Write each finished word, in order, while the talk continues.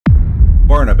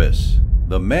Barnabas,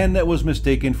 the man that was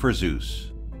mistaken for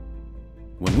Zeus.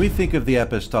 When we think of the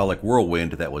apostolic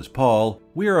whirlwind that was Paul,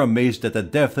 we are amazed at the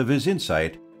depth of his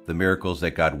insight, the miracles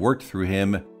that God worked through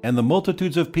him, and the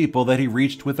multitudes of people that he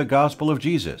reached with the gospel of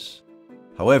Jesus.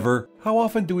 However, how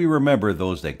often do we remember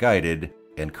those that guided,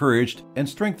 encouraged, and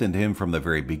strengthened him from the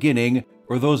very beginning,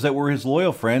 or those that were his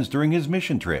loyal friends during his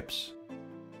mission trips?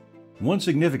 One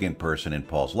significant person in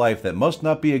Paul's life that must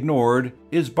not be ignored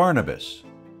is Barnabas.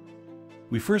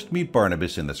 We first meet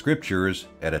Barnabas in the scriptures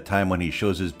at a time when he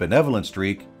shows his benevolent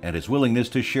streak and his willingness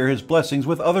to share his blessings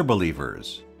with other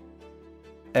believers.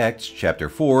 Acts chapter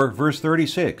 4, verse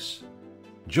 36.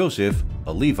 Joseph,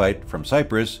 a Levite from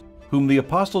Cyprus, whom the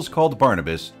apostles called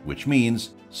Barnabas, which means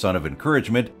son of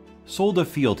encouragement, sold a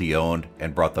field he owned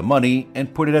and brought the money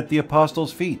and put it at the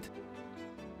apostles' feet.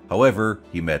 However,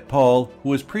 he met Paul, who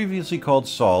was previously called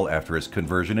Saul after his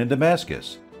conversion in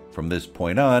Damascus. From this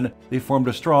point on, they formed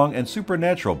a strong and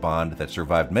supernatural bond that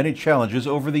survived many challenges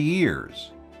over the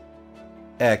years.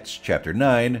 Acts chapter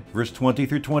 9, verse 20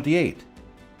 through 28.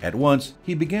 At once,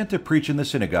 he began to preach in the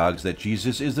synagogues that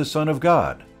Jesus is the Son of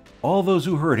God. All those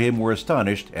who heard him were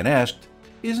astonished and asked,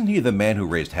 "Isn't he the man who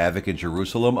raised havoc in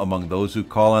Jerusalem among those who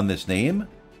call on this name?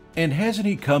 And hasn't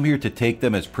he come here to take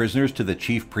them as prisoners to the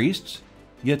chief priests?"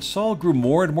 Yet Saul grew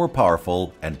more and more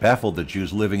powerful and baffled the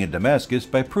Jews living in Damascus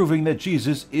by proving that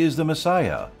Jesus is the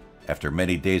Messiah. After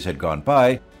many days had gone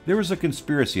by, there was a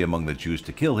conspiracy among the Jews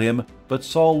to kill him, but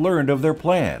Saul learned of their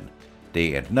plan.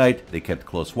 Day and night they kept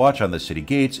close watch on the city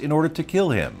gates in order to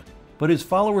kill him. But his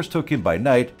followers took him by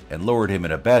night and lowered him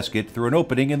in a basket through an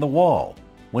opening in the wall.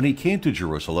 When he came to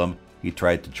Jerusalem, he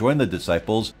tried to join the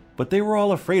disciples, but they were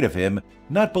all afraid of him,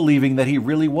 not believing that he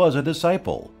really was a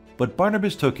disciple. But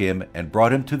Barnabas took him and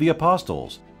brought him to the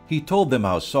apostles. He told them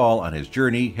how Saul on his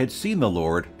journey had seen the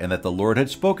Lord and that the Lord had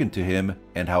spoken to him,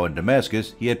 and how in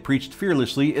Damascus he had preached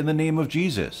fearlessly in the name of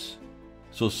Jesus.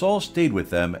 So Saul stayed with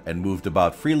them and moved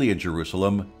about freely in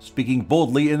Jerusalem, speaking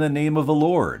boldly in the name of the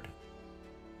Lord.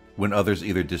 When others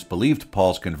either disbelieved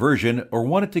Paul's conversion or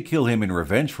wanted to kill him in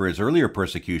revenge for his earlier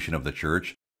persecution of the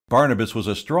church, Barnabas was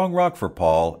a strong rock for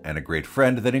Paul and a great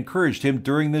friend that encouraged him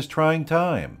during this trying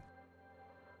time.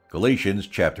 Galatians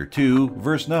chapter 2,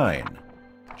 verse 9.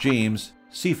 James,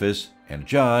 Cephas, and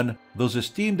John, those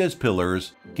esteemed as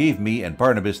pillars, gave me and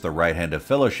Barnabas the right hand of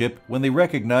fellowship when they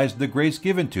recognized the grace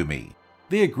given to me.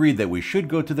 They agreed that we should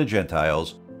go to the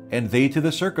Gentiles, and they to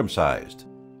the circumcised.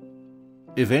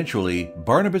 Eventually,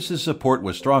 Barnabas' support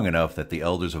was strong enough that the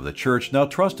elders of the church now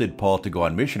trusted Paul to go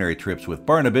on missionary trips with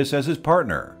Barnabas as his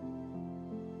partner.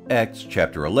 Acts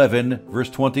chapter 11, verse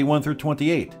 21 through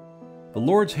 28. The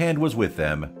Lord's hand was with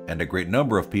them, and a great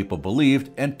number of people believed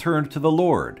and turned to the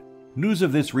Lord. News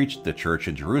of this reached the church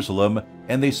in Jerusalem,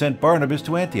 and they sent Barnabas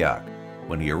to Antioch.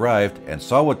 When he arrived and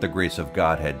saw what the grace of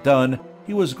God had done,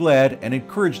 he was glad and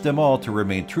encouraged them all to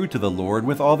remain true to the Lord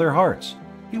with all their hearts.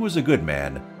 He was a good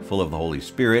man, full of the Holy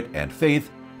Spirit and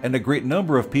faith, and a great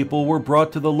number of people were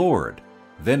brought to the Lord.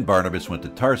 Then Barnabas went to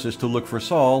Tarsus to look for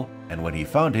Saul, and when he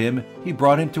found him, he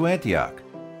brought him to Antioch.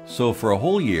 So for a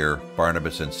whole year,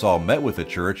 Barnabas and Saul met with the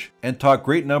church and taught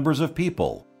great numbers of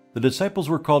people. The disciples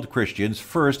were called Christians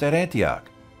first at Antioch.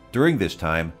 During this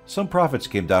time, some prophets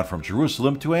came down from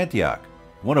Jerusalem to Antioch.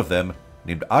 One of them,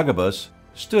 named Agabus,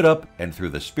 stood up and through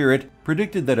the Spirit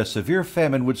predicted that a severe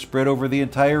famine would spread over the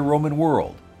entire Roman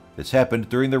world. This happened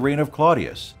during the reign of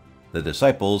Claudius. The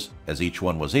disciples, as each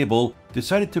one was able,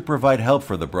 decided to provide help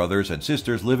for the brothers and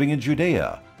sisters living in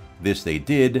Judea. This they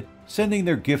did, sending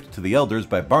their gift to the elders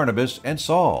by Barnabas and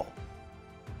Saul.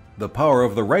 The power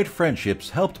of the right friendships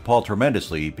helped Paul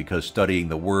tremendously because studying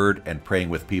the Word and praying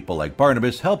with people like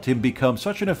Barnabas helped him become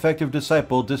such an effective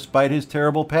disciple despite his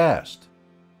terrible past.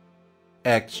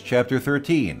 Acts chapter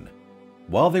 13.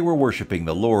 While they were worshiping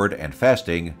the Lord and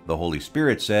fasting, the Holy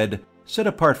Spirit said, "Set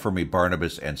apart for me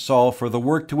Barnabas and Saul for the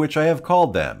work to which I have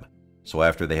called them." So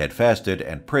after they had fasted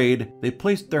and prayed, they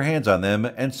placed their hands on them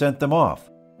and sent them off.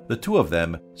 The two of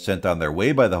them, sent on their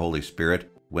way by the Holy Spirit,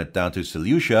 went down to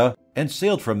Seleucia and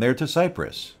sailed from there to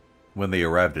Cyprus. When they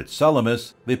arrived at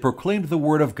Salamis, they proclaimed the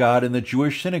word of God in the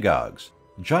Jewish synagogues.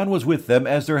 John was with them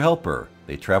as their helper.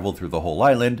 They traveled through the whole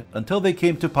island until they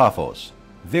came to Paphos.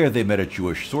 There they met a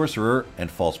Jewish sorcerer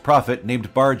and false prophet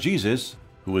named Bar-Jesus,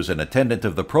 who was an attendant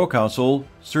of the proconsul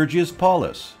Sergius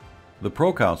Paulus. The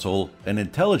proconsul, an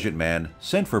intelligent man,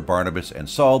 sent for Barnabas and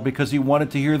Saul because he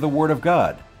wanted to hear the word of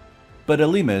God. But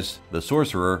Elymas, the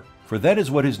sorcerer, for that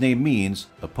is what his name means,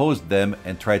 opposed them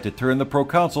and tried to turn the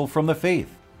proconsul from the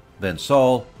faith. Then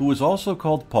Saul, who was also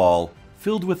called Paul,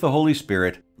 filled with the Holy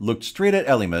Spirit, looked straight at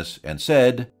Elymas and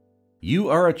said, "You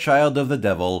are a child of the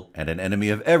devil and an enemy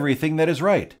of everything that is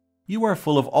right. You are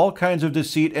full of all kinds of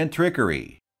deceit and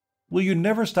trickery. Will you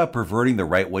never stop perverting the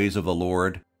right ways of the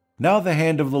Lord? Now the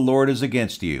hand of the Lord is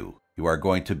against you. You are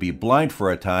going to be blind for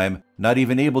a time, not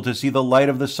even able to see the light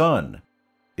of the sun."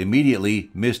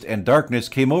 Immediately mist and darkness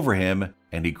came over him,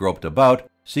 and he groped about,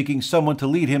 seeking someone to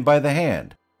lead him by the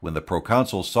hand. When the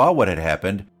proconsul saw what had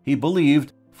happened, he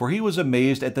believed, for he was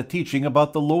amazed at the teaching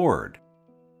about the Lord.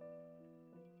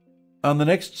 On the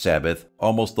next Sabbath,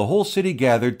 almost the whole city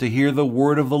gathered to hear the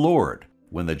word of the Lord.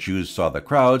 When the Jews saw the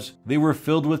crowds, they were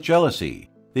filled with jealousy.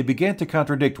 They began to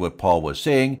contradict what Paul was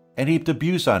saying and heaped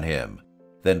abuse on him.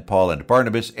 Then Paul and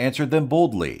Barnabas answered them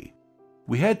boldly.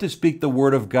 "We had to speak the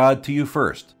word of God to you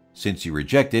first. Since you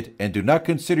reject it and do not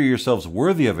consider yourselves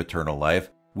worthy of eternal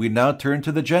life, we now turn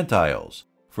to the Gentiles.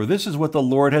 For this is what the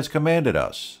Lord has commanded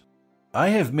us. I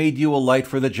have made you a light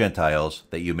for the Gentiles,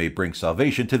 that you may bring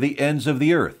salvation to the ends of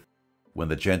the earth." When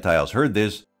the Gentiles heard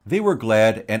this, they were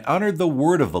glad and honored the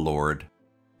word of the Lord.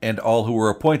 And all who were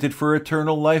appointed for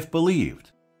eternal life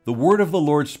believed. The word of the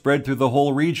Lord spread through the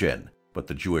whole region, but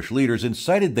the Jewish leaders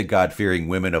incited the God-fearing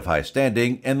women of high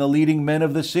standing and the leading men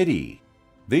of the city.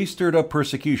 They stirred up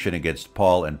persecution against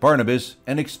Paul and Barnabas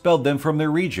and expelled them from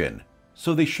their region.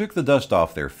 So they shook the dust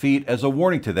off their feet as a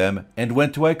warning to them and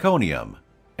went to Iconium.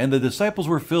 And the disciples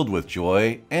were filled with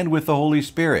joy and with the Holy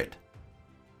Spirit.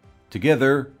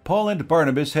 Together, Paul and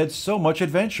Barnabas had so much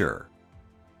adventure.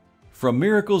 From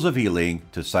miracles of healing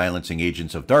to silencing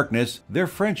agents of darkness, their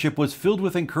friendship was filled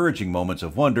with encouraging moments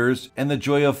of wonders and the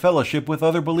joy of fellowship with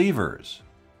other believers.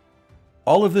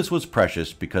 All of this was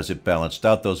precious because it balanced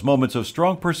out those moments of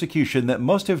strong persecution that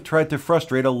must have tried to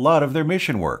frustrate a lot of their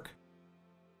mission work.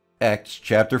 Acts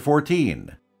chapter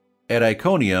 14. At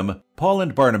Iconium, Paul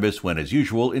and Barnabas went as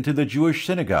usual into the Jewish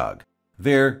synagogue.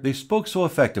 There, they spoke so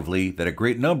effectively that a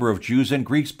great number of Jews and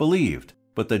Greeks believed,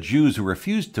 but the Jews who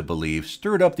refused to believe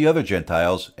stirred up the other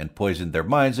Gentiles and poisoned their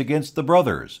minds against the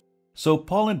brothers. So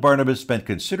Paul and Barnabas spent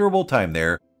considerable time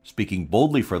there, speaking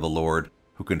boldly for the Lord,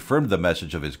 who confirmed the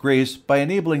message of his grace by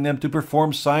enabling them to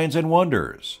perform signs and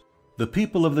wonders. The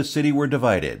people of the city were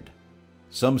divided.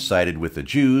 Some sided with the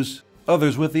Jews,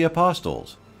 others with the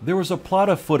apostles. There was a plot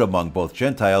afoot among both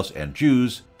Gentiles and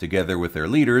Jews, together with their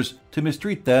leaders, to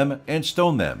mistreat them and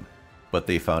stone them. But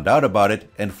they found out about it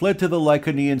and fled to the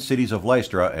Lycaonian cities of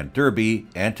Lystra and Derbe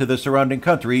and to the surrounding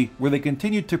country, where they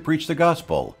continued to preach the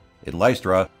gospel. In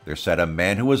Lystra there sat a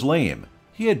man who was lame.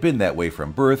 He had been that way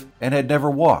from birth and had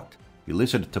never walked. He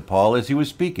listened to Paul as he was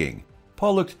speaking.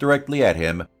 Paul looked directly at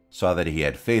him, saw that he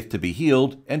had faith to be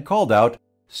healed, and called out,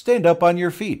 "Stand up on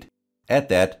your feet." At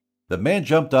that, the man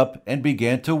jumped up and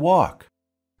began to walk.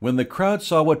 When the crowd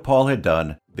saw what Paul had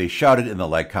done, they shouted in the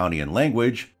Lycaonian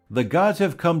language, "The gods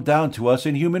have come down to us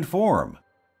in human form."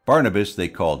 Barnabas they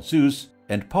called Zeus,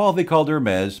 and Paul they called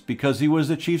Hermes because he was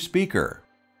the chief speaker.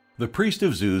 The priest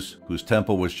of Zeus, whose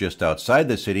temple was just outside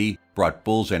the city, brought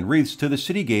bulls and wreaths to the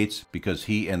city gates because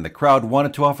he and the crowd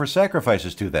wanted to offer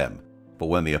sacrifices to them. But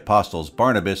when the apostles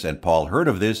Barnabas and Paul heard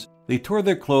of this, they tore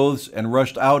their clothes and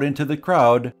rushed out into the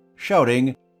crowd,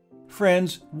 shouting,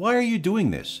 "Friends, why are you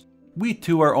doing this? We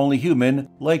too are only human,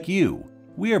 like you.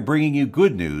 We are bringing you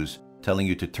good news, telling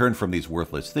you to turn from these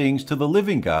worthless things to the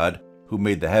living God, who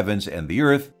made the heavens and the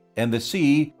earth and the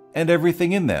sea and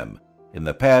everything in them. In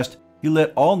the past, he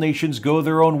let all nations go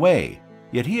their own way,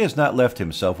 yet he has not left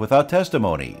himself without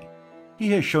testimony.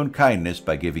 He has shown kindness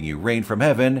by giving you rain from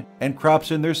heaven and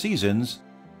crops in their seasons.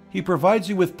 He provides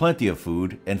you with plenty of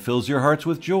food and fills your hearts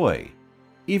with joy."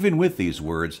 Even with these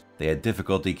words, they had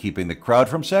difficulty keeping the crowd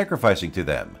from sacrificing to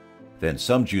them. Then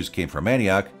some Jews came from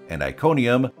Antioch and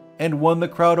Iconium and won the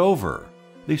crowd over.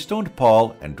 They stoned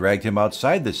Paul and dragged him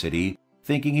outside the city,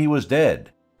 thinking he was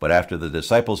dead. But after the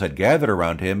disciples had gathered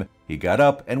around him, he got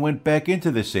up and went back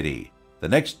into the city. The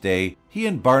next day, he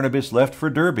and Barnabas left for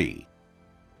Derbe.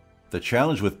 The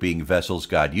challenge with being vessels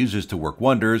God uses to work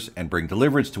wonders and bring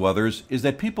deliverance to others is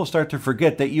that people start to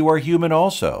forget that you are human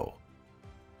also.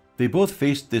 They both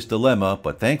faced this dilemma,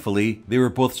 but thankfully, they were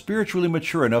both spiritually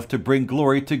mature enough to bring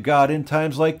glory to God in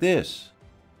times like this.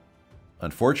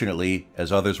 Unfortunately,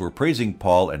 as others were praising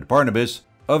Paul and Barnabas,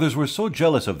 others were so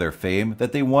jealous of their fame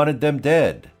that they wanted them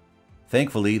dead.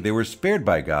 Thankfully, they were spared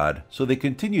by God, so they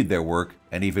continued their work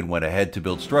and even went ahead to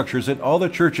build structures in all the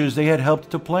churches they had helped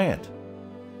to plant.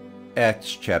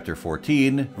 Acts chapter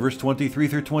 14, verse 23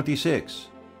 through 26.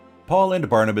 Paul and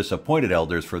Barnabas appointed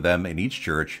elders for them in each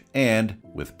church and,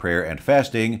 with prayer and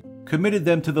fasting, committed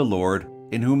them to the Lord,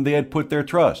 in whom they had put their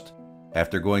trust.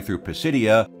 After going through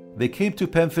Pisidia, they came to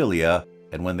Pamphylia,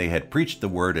 and when they had preached the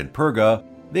word in Perga,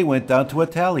 they went down to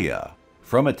Attalia.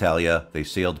 From Attalia, they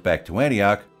sailed back to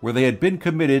Antioch, where they had been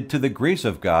committed to the grace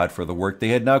of God for the work they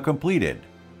had now completed.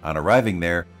 On arriving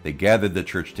there, they gathered the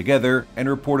church together and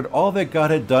reported all that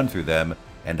God had done through them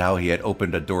and how he had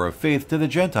opened a door of faith to the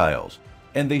Gentiles,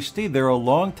 and they stayed there a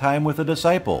long time with the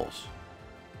disciples.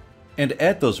 And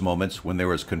at those moments when there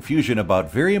was confusion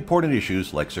about very important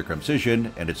issues like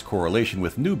circumcision and its correlation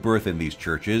with new birth in these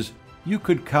churches, you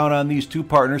could count on these two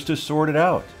partners to sort it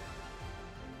out.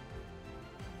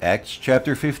 Acts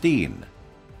chapter 15.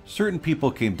 Certain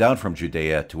people came down from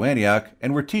Judea to Antioch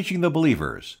and were teaching the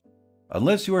believers,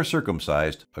 "Unless you are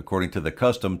circumcised, according to the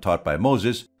custom taught by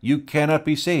Moses, you cannot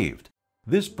be saved."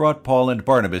 This brought Paul and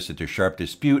Barnabas into sharp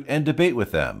dispute and debate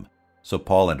with them. So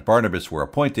Paul and Barnabas were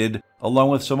appointed, along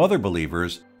with some other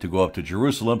believers, to go up to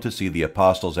Jerusalem to see the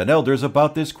apostles and elders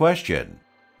about this question.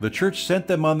 The church sent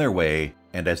them on their way,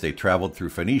 and as they traveled through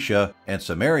Phoenicia and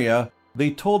Samaria,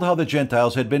 they told how the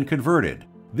Gentiles had been converted.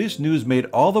 This news made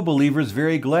all the believers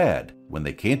very glad. When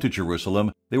they came to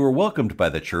Jerusalem, they were welcomed by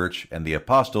the church and the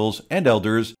apostles and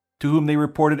elders, to whom they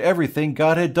reported everything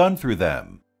God had done through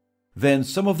them. Then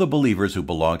some of the believers who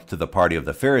belonged to the party of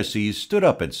the Pharisees stood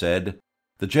up and said,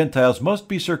 "The Gentiles must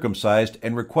be circumcised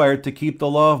and required to keep the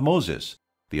law of Moses."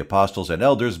 The apostles and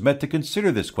elders met to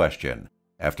consider this question.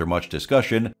 After much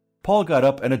discussion, Paul got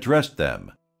up and addressed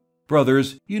them.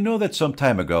 "Brothers, you know that some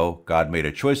time ago God made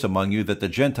a choice among you that the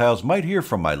Gentiles might hear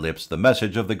from my lips the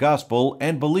message of the gospel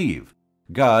and believe.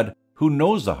 God, who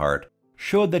knows the heart,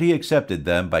 showed that he accepted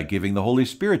them by giving the Holy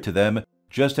Spirit to them,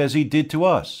 just as he did to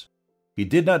us. He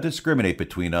did not discriminate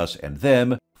between us and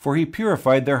them, for he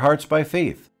purified their hearts by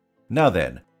faith. Now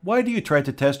then, why do you try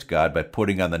to test God by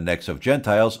putting on the necks of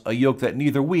Gentiles a yoke that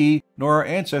neither we nor our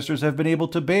ancestors have been able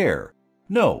to bear?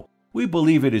 No, we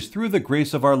believe it is through the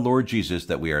grace of our Lord Jesus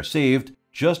that we are saved,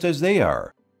 just as they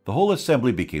are." The whole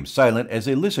assembly became silent as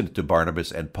they listened to Barnabas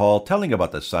and Paul telling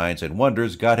about the signs and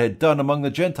wonders God had done among the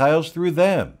Gentiles through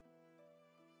them.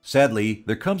 Sadly,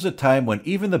 there comes a time when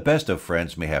even the best of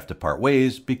friends may have to part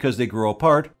ways because they grow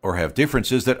apart or have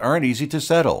differences that aren't easy to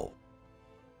settle.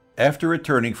 After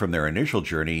returning from their initial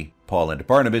journey, Paul and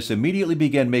Barnabas immediately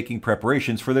began making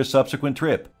preparations for their subsequent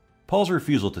trip. Paul's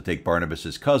refusal to take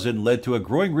Barnabas' cousin led to a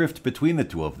growing rift between the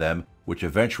two of them, which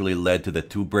eventually led to the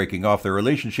two breaking off their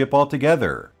relationship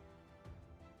altogether.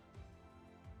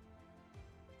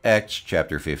 Acts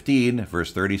chapter 15,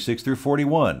 verse 36 through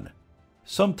 41.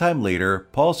 Sometime later,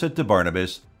 Paul said to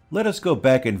Barnabas, "Let us go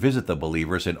back and visit the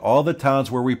believers in all the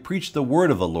towns where we preach the word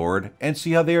of the Lord and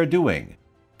see how they are doing."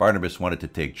 Barnabas wanted to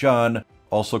take John,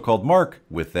 also called Mark,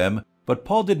 with them, but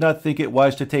Paul did not think it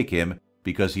wise to take him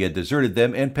because he had deserted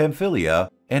them in Pamphylia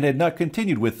and had not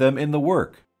continued with them in the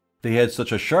work. They had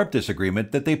such a sharp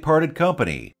disagreement that they parted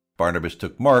company. Barnabas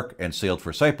took Mark and sailed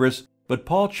for Cyprus, but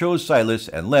Paul chose Silas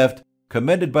and left,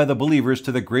 commended by the believers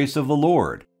to the grace of the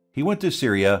Lord. He went to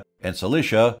Syria and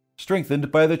Cilicia,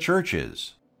 strengthened by the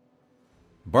churches.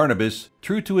 Barnabas,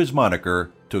 true to his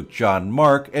moniker, took John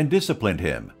Mark and disciplined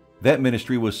him. That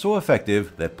ministry was so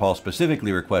effective that Paul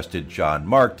specifically requested John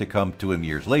Mark to come to him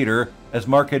years later, as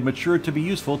Mark had matured to be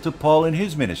useful to Paul in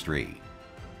his ministry.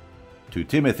 2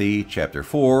 Timothy chapter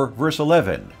 4, verse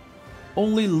 11.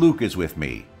 "Only Luke is with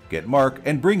me. Get Mark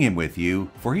and bring him with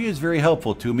you, for he is very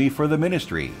helpful to me for the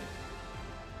ministry."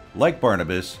 Like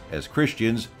Barnabas, as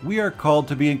Christians, we are called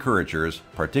to be encouragers,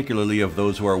 particularly of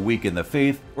those who are weak in the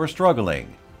faith or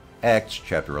struggling. Acts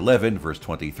chapter 11, verse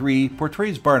 23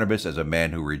 portrays Barnabas as a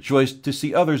man who rejoiced to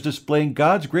see others displaying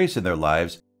God's grace in their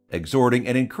lives, exhorting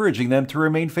and encouraging them to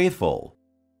remain faithful.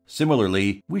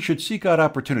 Similarly, we should seek out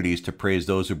opportunities to praise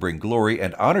those who bring glory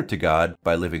and honor to God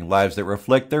by living lives that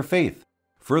reflect their faith.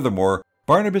 Furthermore,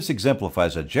 Barnabas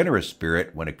exemplifies a generous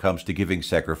spirit when it comes to giving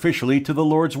sacrificially to the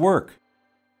Lord's work.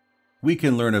 We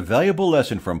can learn a valuable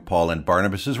lesson from Paul and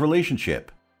Barnabas'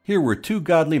 relationship. Here were two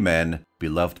godly men,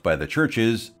 beloved by the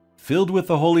churches, filled with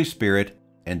the Holy Spirit,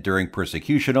 enduring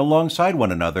persecution alongside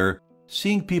one another,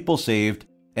 seeing people saved,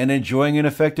 and enjoying an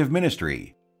effective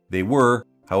ministry. They were,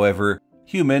 however,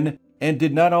 human and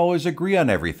did not always agree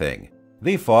on everything.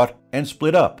 They fought and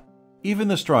split up. Even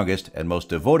the strongest and most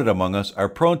devoted among us are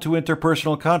prone to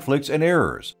interpersonal conflicts and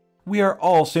errors. We are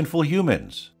all sinful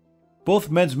humans.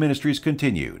 Both men's ministries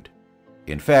continued.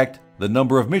 In fact, the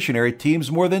number of missionary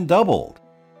teams more than doubled.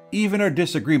 Even our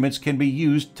disagreements can be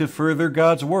used to further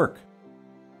God's work.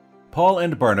 Paul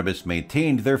and Barnabas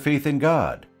maintained their faith in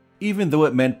God. Even though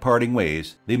it meant parting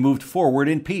ways, they moved forward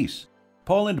in peace.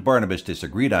 Paul and Barnabas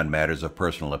disagreed on matters of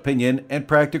personal opinion and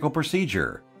practical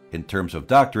procedure. In terms of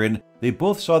doctrine, they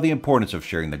both saw the importance of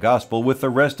sharing the gospel with the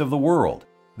rest of the world.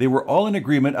 They were all in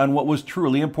agreement on what was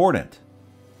truly important.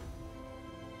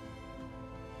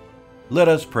 Let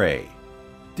us pray.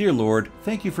 Dear Lord,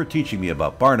 thank you for teaching me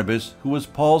about Barnabas, who was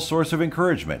Paul's source of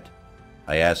encouragement.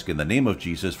 I ask in the name of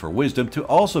Jesus for wisdom to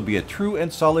also be a true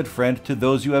and solid friend to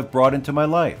those you have brought into my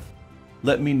life.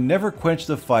 Let me never quench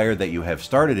the fire that you have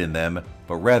started in them,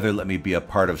 but rather let me be a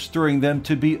part of stirring them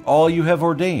to be all you have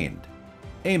ordained.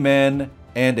 Amen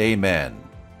and amen.